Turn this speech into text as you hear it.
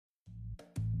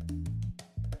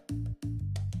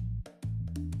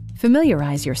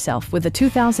Familiarize yourself with the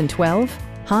 2012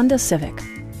 Honda Civic.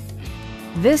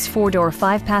 This four-door,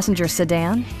 five-passenger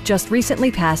sedan just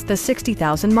recently passed the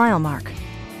 60,000-mile mark.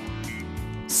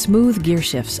 Smooth gear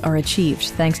shifts are achieved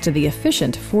thanks to the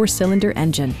efficient four-cylinder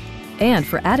engine. And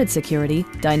for added security,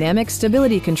 dynamic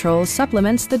stability control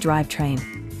supplements the drivetrain.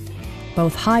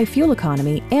 Both high fuel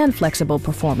economy and flexible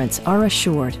performance are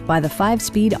assured by the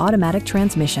 5-speed automatic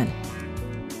transmission.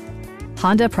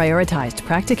 Honda prioritized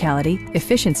practicality,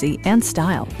 efficiency, and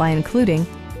style by including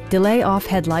delay-off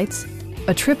headlights,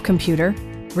 a trip computer,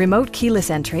 remote keyless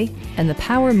entry, and the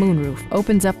power moonroof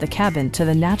opens up the cabin to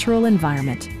the natural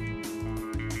environment.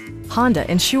 Honda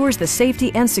ensures the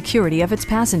safety and security of its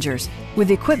passengers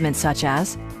with equipment such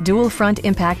as dual front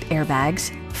impact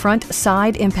airbags, front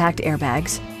side impact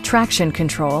airbags, traction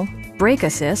control, brake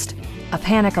assist, a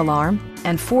panic alarm,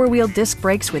 and four-wheel disc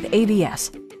brakes with ABS.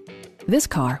 This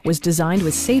car was designed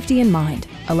with safety in mind,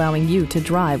 allowing you to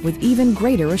drive with even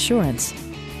greater assurance.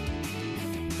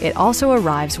 It also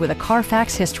arrives with a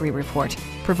Carfax history report,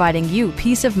 providing you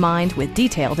peace of mind with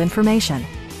detailed information.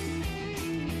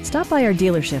 Stop by our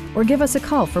dealership or give us a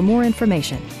call for more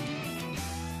information.